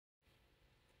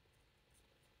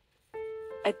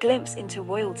a glimpse into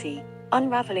royalty,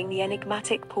 unraveling the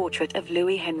enigmatic portrait of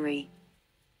Louis Henry.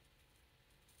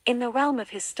 In the realm of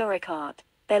historic art,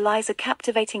 there lies a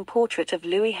captivating portrait of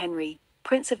Louis Henry,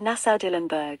 Prince of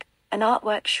Nassau-Dillenburg, an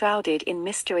artwork shrouded in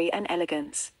mystery and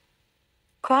elegance.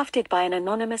 Crafted by an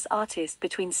anonymous artist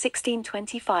between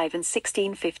 1625 and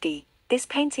 1650, this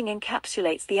painting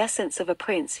encapsulates the essence of a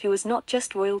prince who was not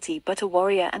just royalty but a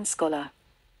warrior and scholar.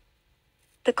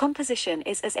 The composition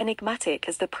is as enigmatic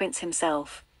as the prince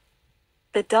himself.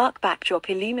 The dark backdrop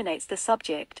illuminates the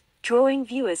subject, drawing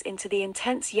viewers into the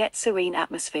intense yet serene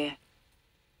atmosphere.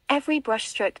 Every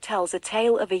brushstroke tells a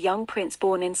tale of a young prince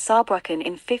born in Saarbrücken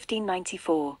in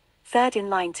 1594, third in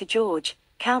line to George,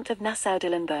 Count of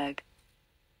Nassau-Dillenburg.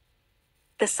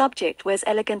 The subject wears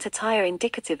elegant attire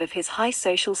indicative of his high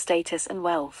social status and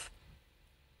wealth.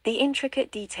 The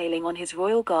intricate detailing on his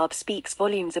royal garb speaks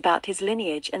volumes about his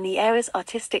lineage and the era's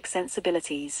artistic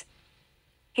sensibilities.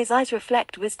 His eyes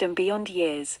reflect wisdom beyond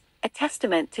years, a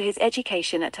testament to his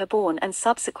education at Herborn and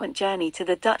subsequent journey to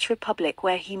the Dutch Republic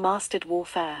where he mastered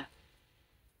warfare.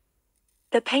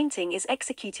 The painting is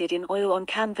executed in oil on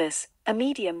canvas, a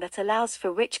medium that allows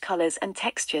for rich colors and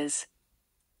textures.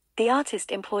 The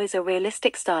artist employs a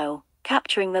realistic style,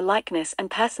 capturing the likeness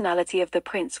and personality of the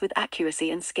prince with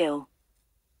accuracy and skill.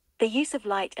 The use of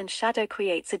light and shadow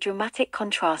creates a dramatic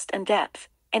contrast and depth,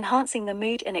 enhancing the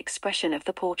mood and expression of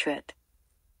the portrait.